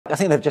I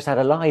think they've just had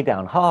a lie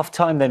down.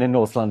 Half-time then in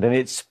North London.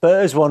 It's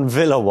Spurs 1,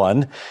 Villa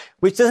 1,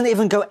 which doesn't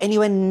even go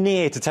anywhere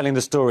near to telling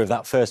the story of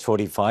that first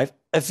 45.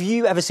 Have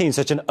you ever seen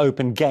such an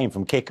open game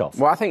from kick-off?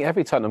 Well, I think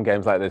every Tottenham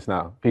game's like this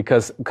now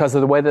because of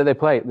the way that they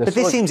play. But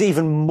this seems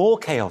even more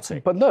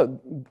chaotic. But look,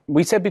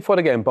 we said before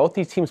the game, both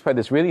these teams played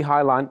this really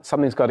high line.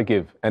 Something's got to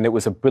give. And it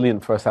was a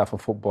brilliant first half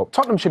of football.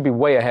 Tottenham should be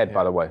way ahead,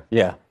 by the way.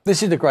 Yeah.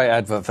 This is the great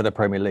advert for the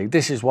Premier League.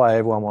 This is why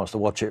everyone wants to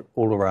watch it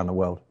all around the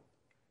world.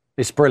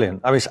 It's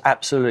brilliant. I mean, it's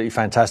absolutely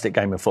fantastic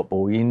game of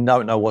football. You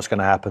don't know what's going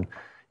to happen.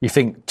 You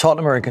think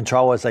Tottenham are in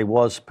control as they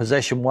was,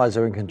 possession-wise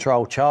they're in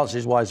control,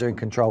 chances-wise they're in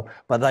control,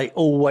 but they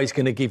always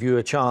going to give you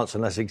a chance,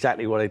 and that's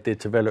exactly what they did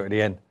to Villa at the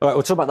end. All right,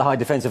 we'll talk about the high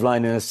defensive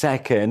line in a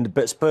second,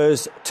 but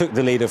Spurs took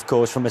the lead, of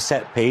course, from a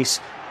set piece.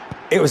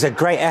 It was a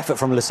great effort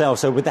from Lascelles,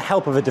 so with the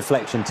help of a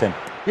deflection, Tim.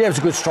 Yeah, it was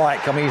a good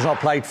strike. I mean, he's not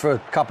played for a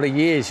couple of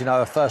years,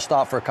 a first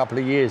start for a couple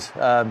of years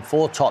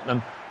for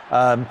Tottenham.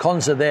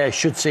 Konza there,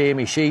 should see him,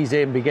 he sees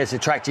him, he gets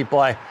attracted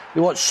by...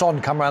 You watch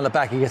Son come around the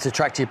back, he gets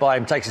attracted by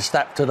him, takes a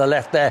step to the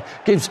left there,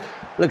 gives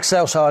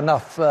Lascelles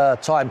enough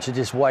time to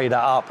just weigh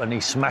that up and he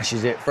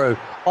smashes it through.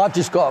 I've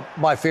just got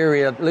my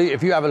theory,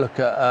 if you have a look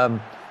at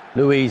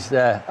Luis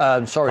there,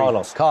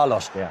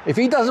 Carlos. Yeah. If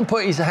he doesn't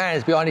put his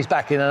hands behind his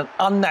back in an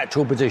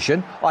unnatural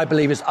position, I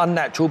believe it's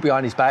unnatural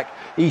behind his back,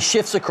 he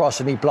shifts across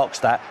and he blocks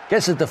that,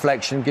 gets a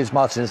deflection, gives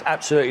Martinez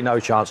absolutely no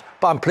chance.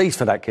 But I'm pleased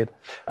for that kid.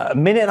 A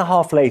minute and a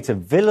half later,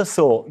 Villa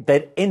thought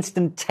they'd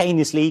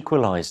instantaneously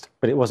equalised,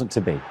 but it wasn't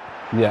to be.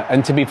 Yeah,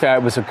 and to be fair,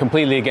 it was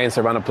completely against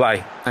the run of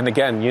play. And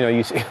again,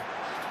 you see,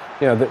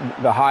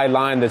 the high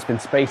line, there's been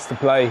space to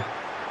play.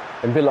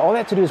 And Villa, all they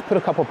had to do is put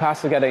a couple of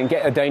passes together and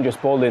get a dangerous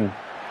ball in.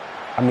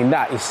 I mean,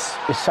 that is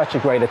such a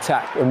great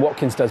attack. And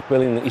Watkins does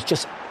brilliantly. It's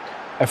just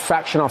a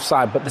fraction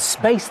offside. But the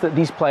space that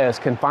these players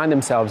can find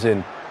themselves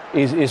in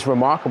is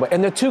remarkable.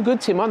 And they're too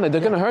good, Tim, aren't they?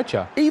 They're going to hurt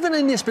you. Even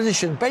in this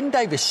position, Ben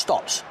Davies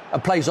stops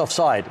and plays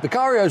offside.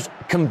 Vicario's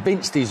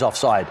convinced he's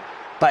offside.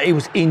 But it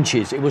was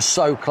inches. It was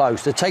so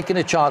close. They're taking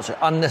a chance, an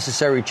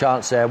unnecessary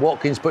chance there.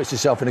 Watkins puts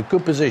himself in a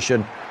good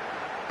position.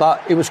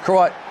 But it was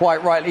quite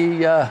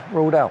rightly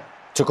ruled out.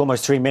 Took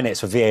almost 3 minutes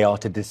for VAR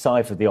to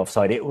decipher the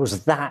offside. It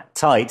was that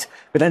tight.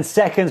 But then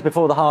seconds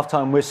before the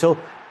half-time whistle,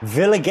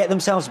 Villa get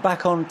themselves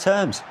back on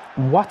terms.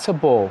 What a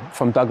ball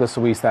from Douglas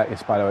Luiz that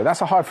is, by the way. That's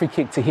a hard free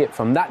kick to hit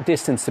from that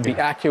distance to be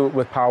accurate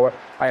with power.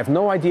 I have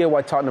no idea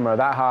why Tottenham are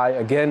that high.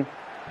 Again,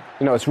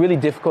 it's really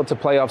difficult to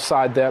play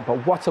offside there,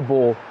 but what a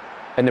ball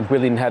and a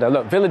brilliant header.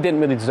 Look, Villa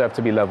didn't really deserve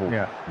to be level.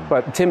 Yeah.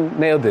 But Tim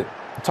nailed it.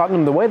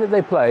 Tottenham, the way that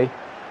they play,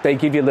 they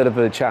give you a little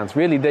bit of chance.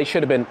 Really, they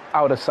should have been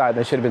out of sight.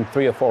 They should have been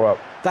 3 or 4 up.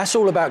 That's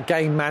all about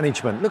game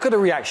management. Look at the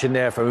reaction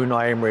there from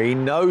Unai Emery. He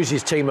knows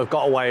his team have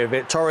got away with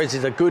it. Torres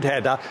is a good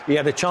header. He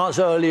had a chance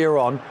earlier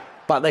on,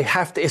 but they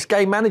have to. It's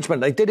game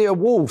management. They did it at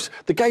Wolves.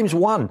 The game's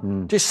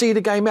won. Just see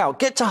the game out.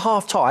 Get to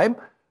half-time.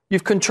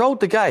 You've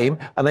controlled the game,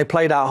 and they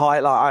played out high.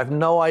 I have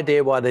no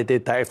idea why they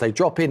did that. If they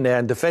drop in there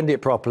and defend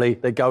it properly,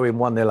 they go in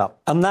 1-0 up.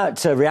 And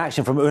that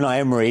reaction from Unai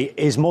Emery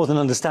is more than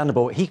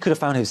understandable. He could have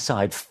found his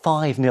side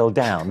 5-0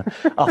 down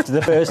after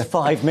the first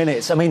 5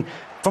 minutes. I mean,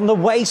 from the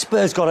way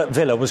Spurs got at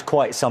Villa was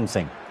quite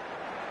something.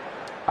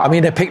 I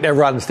mean, they picked their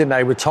runs, didn't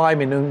they? With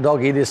timing, and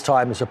Doggy this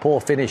time, it's a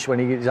poor finish when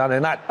he gets in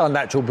an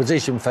unnatural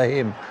position for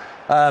him.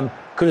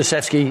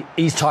 Kulusevski,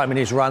 he's timing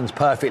his runs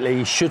perfectly.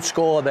 He should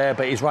score there,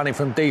 but he's running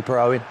from deeper,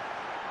 Owen.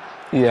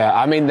 Yeah,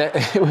 I mean,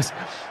 it was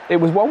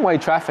one-way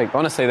traffic.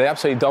 Honestly, they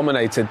absolutely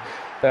dominated.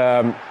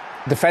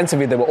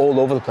 Defensively, they were all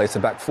over the place. The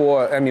back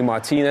four, Emi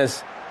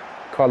Martinez,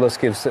 Carlos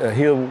gives a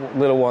heel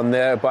little one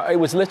there, but it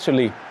was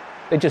literally,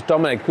 they just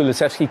dominated.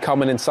 Kulusevski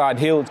coming inside,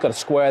 Hill's got to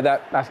square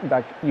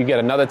that. You get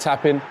another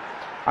tap in.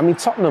 I mean,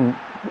 Tottenham,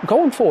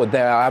 going forward,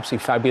 they are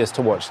absolutely fabulous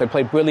to watch. They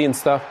play brilliant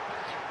stuff.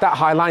 That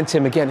high line,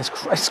 Tim, again,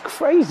 it's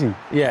crazy.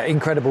 Yeah,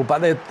 incredible.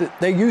 But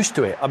they're used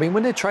to it. I mean,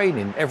 when they're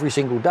training every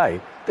single day,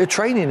 they're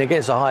training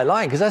against a high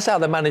line because that's how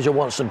the manager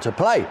wants them to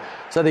play.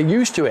 So they're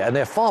used to it, and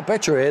they're far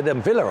better here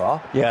than Villa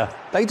are. Yeah.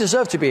 They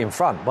deserve to be in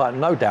front, but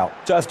no doubt.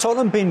 So have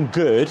Tottenham been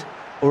good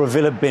or have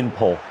Villa been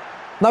poor?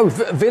 No,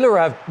 Villa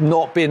have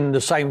not been the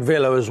same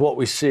Villa as what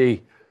we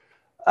see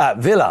at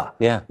Villa.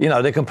 Yeah.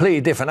 They're completely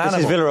different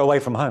animals. This is Villa away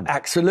from home.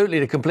 Absolutely,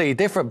 they're completely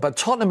different. But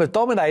Tottenham have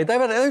dominated.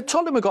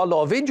 Tottenham have got a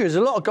lot of injuries.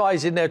 A lot of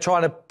guys in there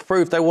trying to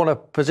prove they want a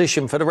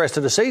position for the rest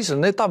of the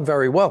season. They've done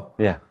very well.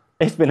 Yeah.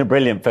 It's been a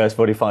brilliant first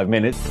 45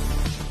 minutes.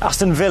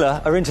 Aston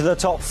Villa are into the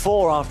top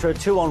 4 after a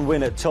 2-1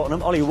 win at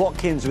Tottenham. Ollie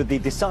Watkins with the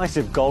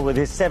decisive goal with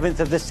his 7th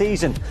of the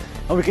season.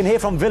 And we can hear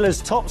from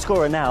Villa's top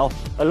scorer now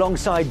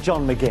alongside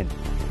John McGinn.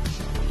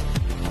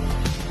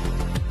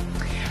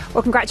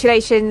 Well,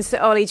 congratulations,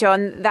 Ollie,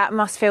 John. That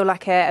must feel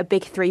like a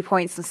big 3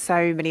 points on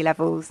so many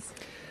levels.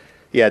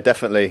 Yeah,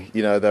 definitely.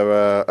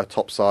 They're a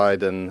top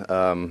side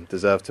and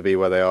deserve to be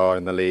where they are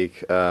in the league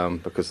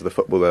because of the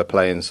football they're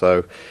playing. So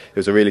it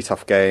was a really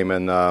tough game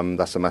and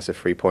that's a massive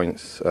 3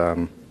 points.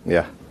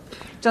 Yeah.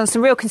 John,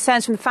 some real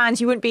concerns from the fans.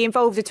 You wouldn't be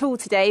involved at all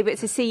today, but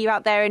to see you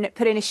out there and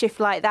put in a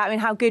shift like that, I mean,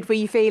 how good were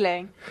you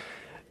feeling?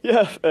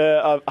 Yeah,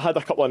 I had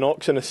a couple of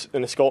knocks in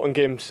the Scotland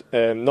games,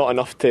 not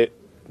enough to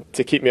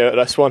to keep me out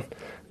of this one.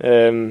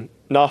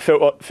 I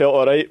felt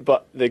all right,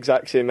 but the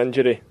exact same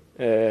injury.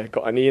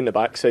 Got a knee in the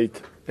backside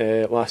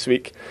last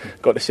week.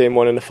 Got the same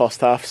one in the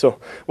first half, so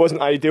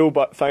wasn't ideal,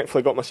 but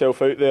thankfully got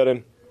myself out there.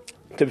 And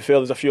to be fair,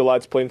 there's a few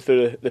lads playing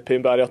through the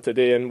pain barrier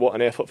today, and what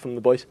an effort from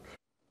the boys.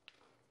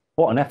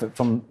 What an effort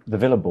from the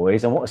Villa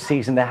boys, and what a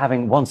season they're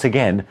having once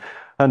again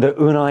under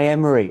Unai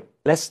Emery.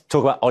 Let's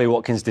talk about Ollie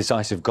Watkins'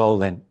 decisive goal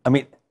then. I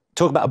mean,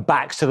 talk about a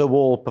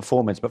backs-to-the-wall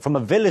performance, but from a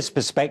Villa's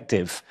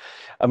perspective,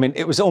 I mean,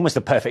 it was almost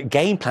a perfect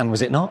game plan,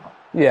 was it not?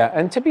 Yeah,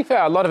 and to be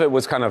fair, a lot of it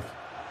was kind of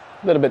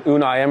a little bit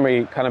Unai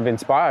Emery kind of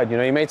inspired. You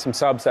know, he made some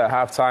subs at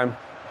half-time,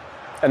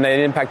 and they had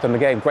an impact on the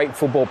game. Great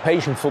football,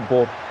 patient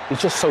football.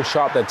 He's just so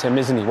sharp, that Tim,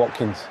 isn't he,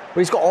 Watkins? Well,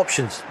 he's got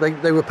options.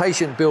 They were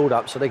patient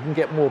build-up, so they can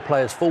get more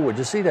players forward.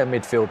 You see their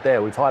midfield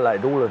there. We've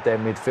highlighted all of their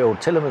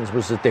midfield. Tielemans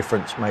was the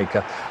difference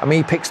maker. I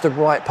mean, he picks the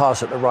right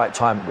pass at the right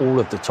time all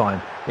of the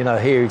time. You know,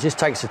 here he just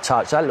takes a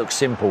touch. That looks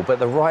simple, but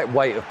the right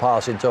weight of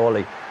passing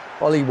to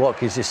Ollie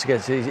Watkins just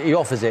gets. He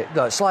offers it.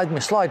 Like,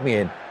 slide me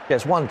in.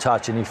 Gets one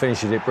touch and he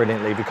finishes it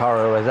brilliantly.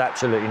 Vicario has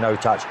absolutely no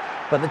touch.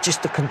 But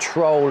just the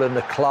control and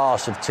the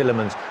class of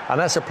Tielemans. And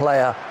that's a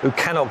player who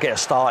cannot get a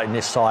start in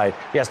this side.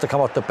 He has to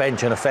come off the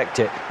bench and affect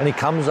it. And he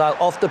comes out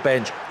off the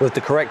bench with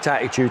the correct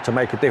attitude to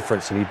make a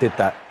difference. And he did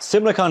that.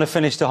 Similar kind of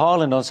finish to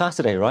Haaland on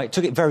Saturday, right?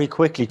 Took it very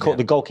quickly, caught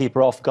the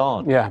goalkeeper off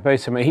guard. Yeah, very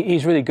similar.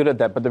 He's really good at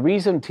that. But the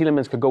reason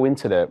Tielemans could go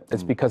into there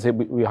is because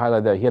we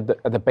highlighted there. He had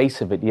at the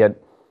base of it, he had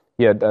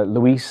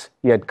Luis,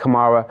 he had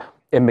Kamara,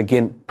 and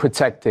McGinn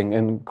protecting.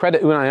 And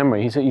credit Unai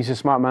Emery, he's a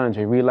smart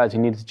manager. He realised he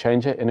needed to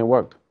change it, and it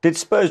worked. Did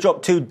Spurs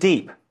drop too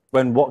deep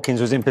when Watkins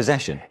was in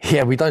possession?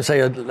 Yeah, we don't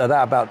say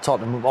that about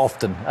Tottenham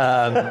often.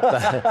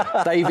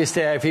 Davis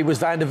there, if he was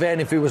Van der Ven,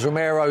 if he was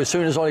Romero, as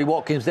soon as Ollie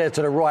Watkins there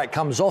to the right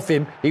comes off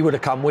him, he would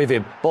have come with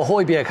him. But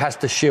Højbjerg has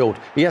to shield.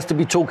 He has to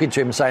be talking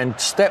to him, saying,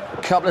 step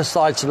a couple of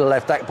sides to the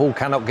left, that ball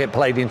cannot get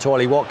played into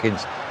Ollie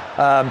Watkins.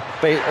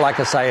 But like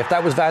I say, if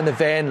that was Van der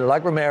Ven,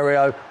 like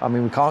Romero, I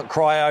mean, we can't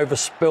cry over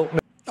spilt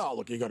milk. Oh,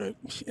 look, you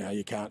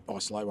can't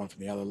isolate one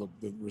from the other. Look,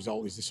 the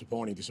result is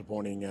disappointing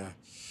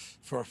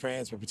for our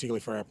fans, but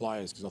particularly for our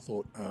players, because I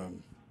thought,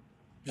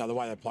 the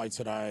way they played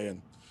today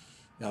and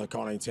the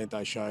kind of intent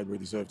they showed, we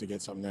deserved to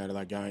get something out of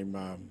that game.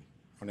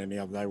 On any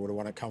other day, would have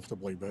won it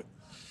comfortably, but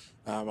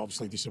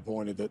obviously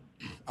disappointed that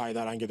they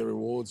don't get the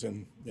rewards,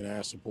 and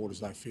our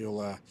supporters don't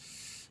feel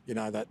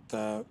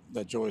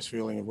that joyous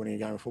feeling of winning a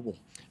game of football.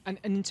 And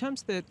in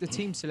terms of the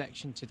team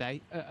selection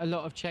today, a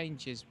lot of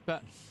changes,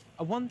 but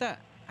I wonder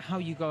how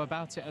you go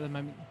about it at the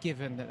moment,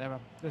 given that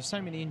there's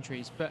so many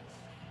injuries, but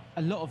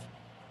a lot of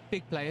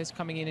big players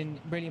coming in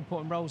really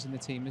important roles in the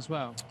team as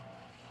well.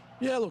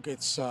 Yeah, look,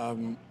 it's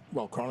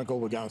Chronicle.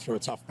 We're going through a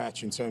tough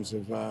patch in terms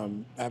of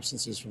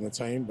absences from the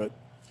team, but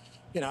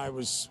it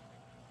was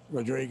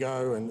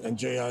Rodrigo and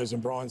Gio's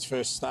and Brian's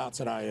first start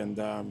today, and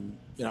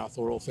I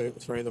thought all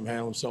three of them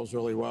handled themselves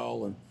really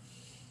well.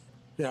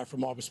 And from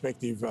my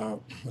perspective, I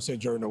said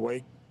during the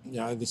week,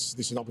 this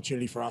is an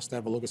opportunity for us to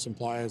have a look at some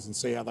players and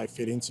see how they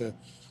fit into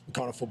the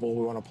kind of football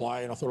we want to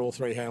play. And I thought all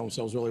three handled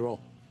themselves really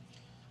well.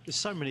 There's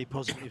so many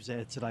positives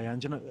there today,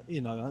 and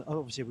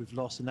obviously we've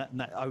lost, and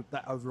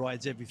that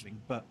overrides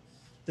everything. But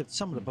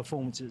some of the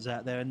performances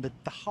out there, and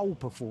the whole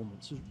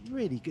performance was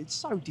really good.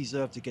 So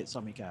deserved to get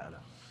something out of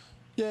that.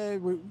 Yeah,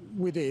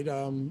 we did.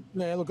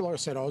 Look, like I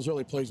said, I was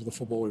really pleased with the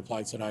football we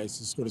played today. It's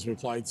as good as we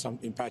played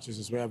in patches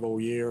as we have all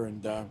year,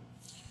 and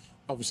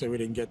obviously we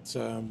didn't get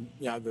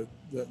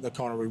the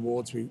kind of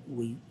rewards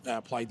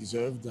our play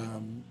deserved.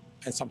 And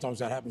sometimes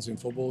that happens in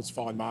football. It's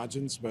fine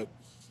margins, but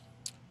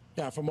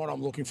from what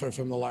I'm looking for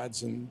from the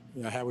lads and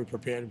how we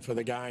prepared for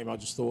the game, I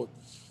just thought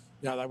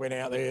they went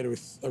out there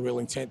with a real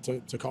intent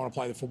to kind of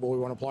play the football we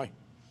want to play.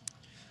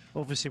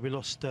 Obviously, we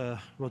lost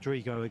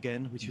Rodrigo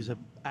again, which was an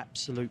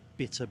absolute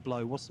bitter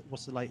blow.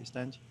 What's the latest,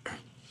 Ange?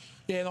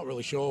 Yeah, not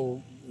really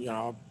sure.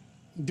 I'm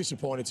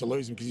disappointed to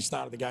lose him because he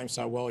started the game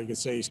so well. You can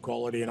see his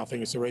quality, and I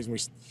think it's the reason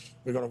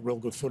we got a real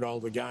good foothold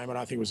of the game. I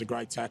don't think it was a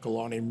great tackle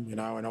on him, and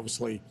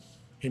obviously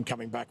him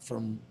coming back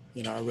from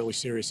a really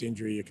serious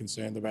injury, you're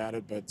concerned about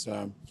it. But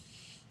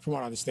from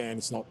what I understand,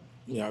 it's not.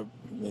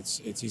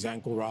 It's his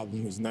ankle rather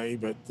than his knee.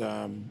 But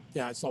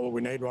it's not what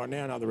we need right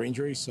now. Another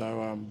injury.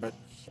 So, but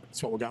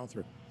it's what we're going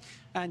through.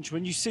 Ange,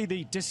 when you see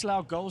the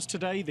disallowed goals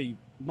today, the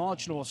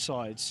marginal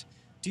offsides,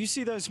 do you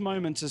see those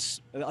moments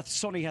as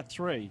Sonny had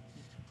 3?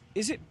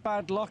 Is it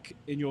bad luck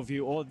in your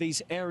view, or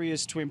these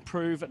areas to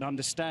improve and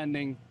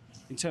understanding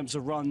in terms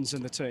of runs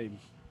in the team?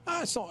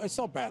 It's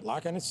not bad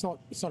luck, and it's not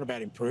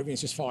about improving.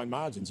 It's just fine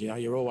margins.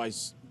 You're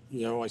always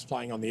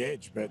playing on the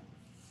edge, but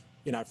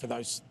for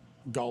those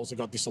goals that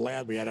got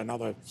disallowed, we had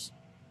another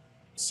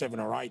 7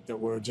 or 8 that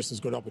were just as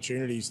good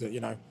opportunities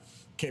that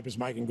keepers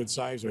making good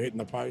saves or hitting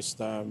the post.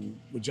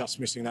 We're just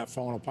missing that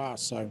final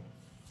pass. So,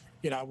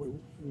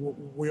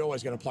 we're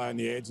always going to play on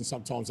the edge, and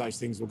sometimes those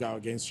things will go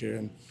against you.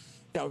 And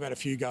we've had a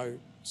few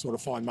sort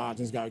of fine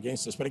margins go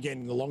against us. But again,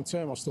 in the long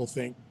term, I still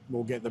think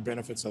we'll get the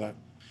benefits of that.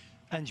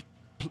 And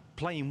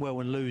playing well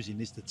and losing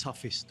is the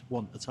toughest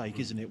one to take,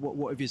 isn't it?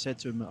 What have you said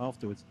to him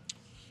afterwards?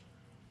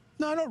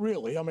 No, not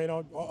really. I mean,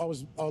 I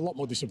was a lot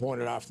more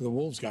disappointed after the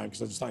Wolves game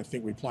because I just don't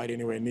think we played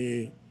anywhere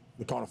near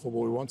the kind of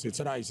football we wanted.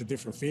 Today it's a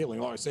different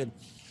feeling. Like I said,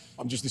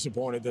 I'm just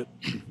disappointed that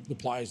the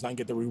players don't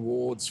get the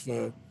rewards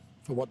for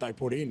what they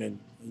put in, and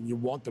you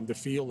want them to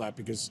feel that,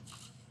 because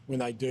when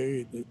they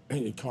do,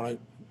 it kind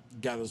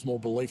of gathers more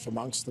belief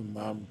amongst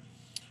them.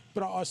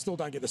 But I still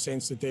don't get the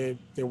sense that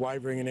they're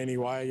wavering in any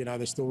way. You know,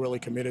 they're still really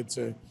committed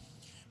to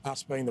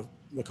us being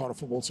the kind of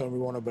football team we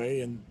want to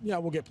be. And, you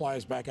know, we'll get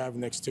players back over the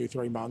next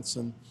 2-3 months.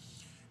 And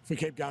if we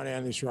keep going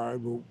down this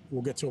road,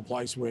 we'll get to a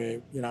place where,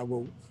 you know,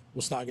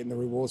 we'll start getting the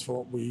rewards for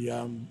what we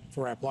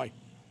for our play.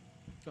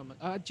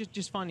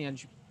 Just finally,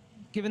 Andrew,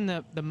 given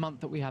the month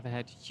that we have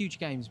ahead, huge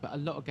games, but a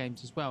lot of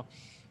games as well,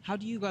 how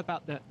do you go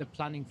about the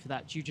planning for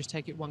that? Do you just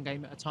take it one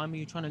game at a time? Or are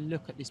you trying to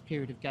look at this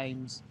period of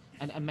games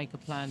and make a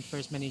plan for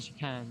as many as you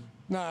can?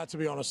 No, to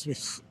be honest,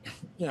 with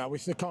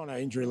the kind of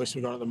injury list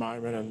we've got at the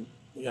moment, and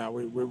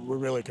we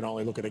really can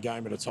only look at a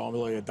game at a time,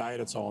 really a day at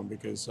a time,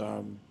 because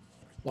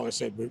like I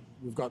said,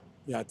 we've got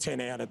 10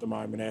 out at the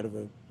moment out of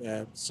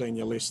our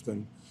senior list,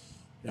 and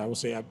we'll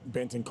see how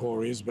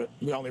Bentancur is, but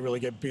we only really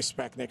get Biss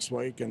back next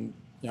week, and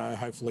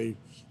hopefully,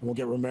 and we'll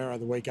get Romero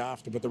the week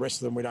after, but the rest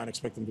of them we don't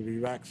expect them to be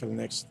back for the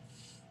next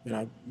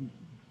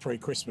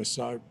pre-Christmas.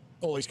 So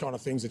all these kind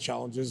of things are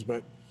challenges,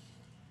 but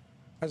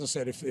as I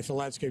said, if the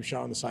lads keep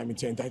showing the same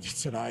intent they did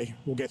today,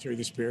 we'll get through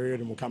this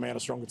period and we'll come out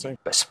a stronger team.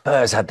 But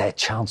Spurs had their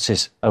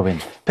chances,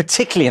 Owen,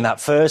 particularly in that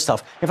first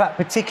half. In fact,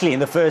 particularly in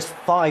the first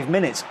 5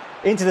 minutes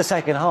into the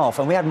second half,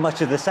 and we had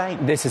much of the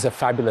same. This is a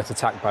fabulous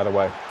attack, by the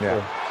way.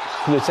 Yeah.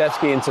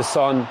 Kulusevski into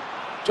Son,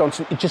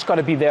 Johnson, you just got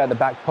to be there at the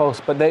back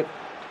post. But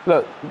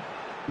look,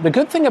 the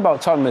good thing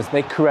about Tottenham is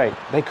they create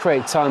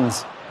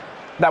tons.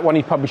 That one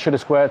he probably should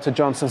have squared to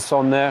Johnson's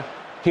Son there.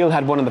 Hill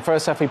had one in the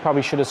first half he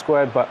probably should have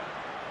squared, but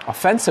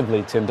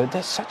offensively, Tim,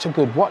 they're such a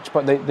good watch,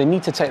 but they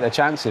need to take their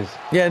chances.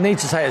 Yeah, they need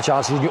to take their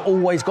chances. You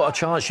always got a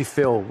chance, you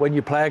feel, when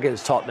you play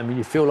against Tottenham, and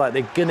you feel like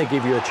they're going to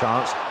give you a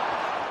chance.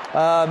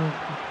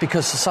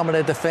 Because some of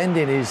their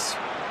defending is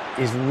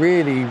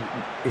really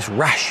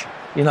rash.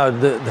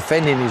 The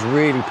defending is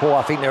really poor.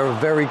 I think they're a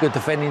very good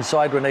defending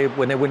side when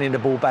they're winning the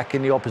ball back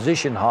in the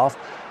opposition half.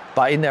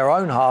 But in their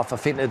own half, I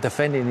think the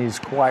defending is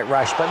quite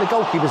rash. But the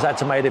goalkeepers had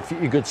to make a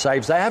few good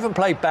saves. They haven't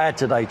played bad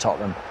today,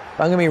 Tottenham.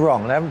 Don't get me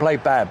wrong, they haven't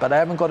played bad, but they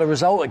haven't got a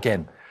result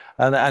again.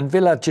 And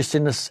Villa, just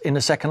in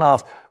the second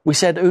half, we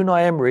said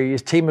Unai Emery,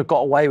 his team had got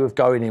away with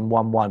going in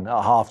 1-1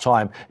 at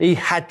half-time. He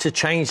had to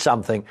change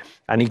something,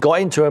 and he got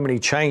into them and he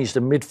changed the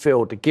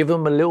midfield to give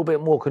them a little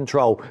bit more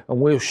control. And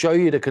we'll show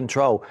you the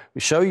control.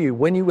 We'll show you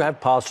when you have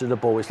passed the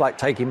ball, it's like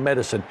taking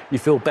medicine. You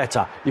feel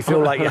better. You feel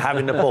like you're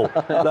having the ball.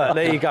 Look,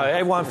 there you go.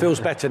 Everyone feels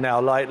better now.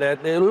 Like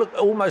they look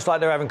almost like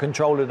they're having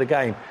control of the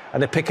game,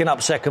 and they're picking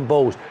up second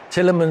balls.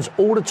 Tielemans,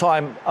 all the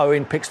time,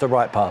 Owen picks the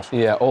right pass.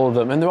 Yeah, all of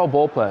them. And they're all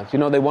ball players.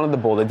 They wanted the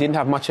ball. They didn't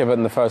have much of it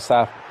in the first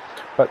half.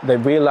 But they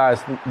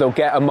realise they'll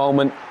get a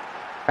moment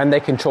and they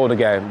control the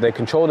game. They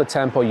control the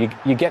tempo.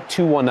 You get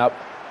 2-1 up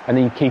and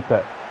then you keep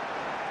it.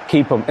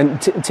 Keep them.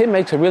 And Tim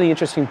makes a really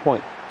interesting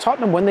point.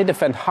 Tottenham, when they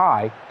defend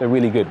high, they're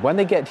really good. When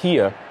they get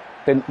here,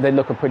 they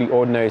look a pretty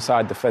ordinary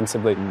side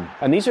defensively.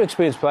 And these are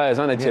experienced players,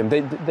 aren't they, Tim?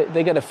 Yeah.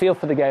 They get a feel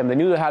for the game. They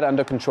knew they had it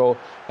under control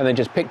and they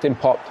just picked and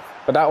popped.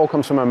 But that all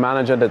comes from a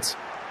manager that's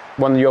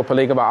won the Europa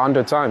League about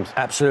 100 times.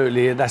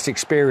 Absolutely. That's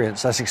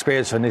experience. That's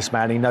experience from this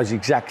man. He knows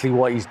exactly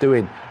what he's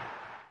doing.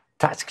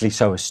 Tactically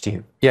so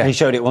astute. Yeah. He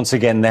showed it once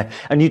again there.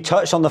 And you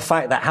touched on the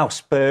fact that how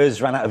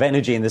Spurs ran out of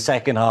energy in the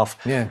second half.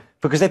 Yeah.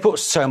 Because they put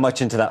so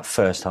much into that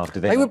first half,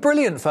 did they? They were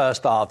brilliant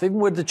first half. Even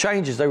with the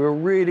changes, they were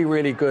really,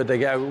 really good. They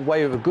get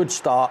away with a good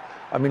start.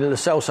 I mean, Lo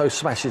Celso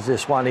smashes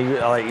this one.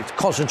 It's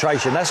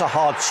concentration. That's a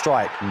hard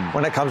strike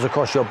when it comes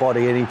across your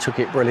body, and he took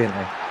it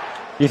brilliantly.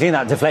 You think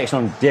that deflection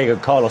on Diego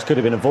Carlos could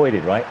have been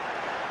avoided, right?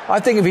 I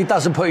think if he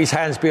doesn't put his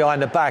hands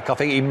behind the back, I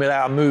think he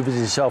moves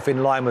himself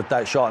in line with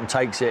that shot and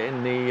takes it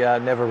in the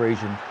nether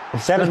region.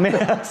 7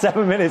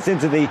 minutes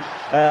into the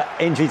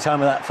injury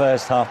time of that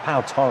first half,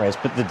 Pau Torres,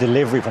 but the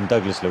delivery from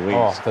Douglas Luiz.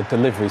 Oh, the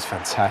delivery is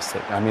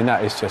fantastic. I mean,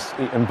 that is just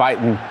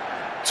inviting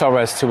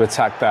Torres to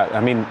attack that. I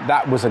mean,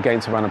 that was a game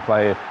to run and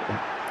play.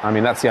 I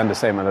mean, that's the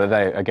understatement of the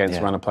day, a game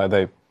to run and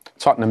play.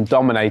 Tottenham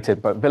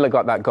dominated, but Villa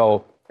got that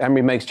goal.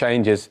 Emery makes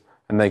changes,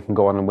 and they can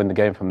go on and win the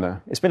game from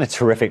there. It's been a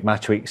terrific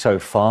match week so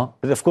far.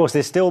 But of course,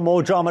 there's still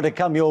more drama to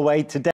come your way today.